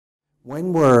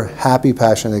When we're happy,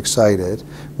 passionate, excited,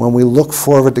 when we look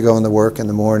forward to going to work in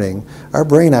the morning, our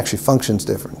brain actually functions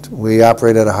different. We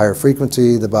operate at a higher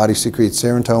frequency, the body secretes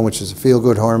serotonin, which is a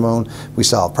feel-good hormone, we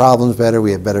solve problems better,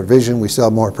 we have better vision, we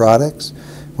sell more products.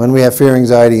 When we have fear,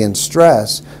 anxiety, and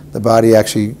stress, the body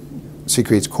actually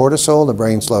secretes cortisol, the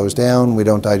brain slows down, we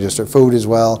don't digest our food as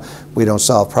well, we don't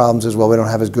solve problems as well, we don't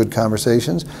have as good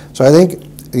conversations. So I think,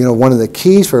 one of the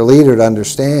keys for a leader to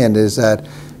understand is that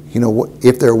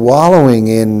if they're wallowing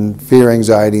in fear,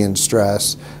 anxiety, and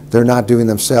stress, they're not doing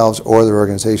themselves or their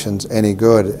organizations any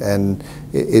good. And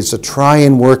it's to try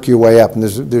and work your way up. And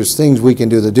there's things we can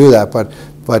do to do that.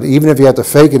 But even if you have to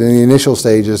fake it in the initial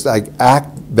stages, like act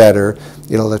better,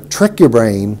 to trick your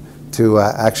brain to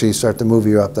actually start to move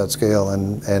you up that scale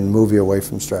and move you away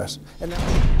from stress.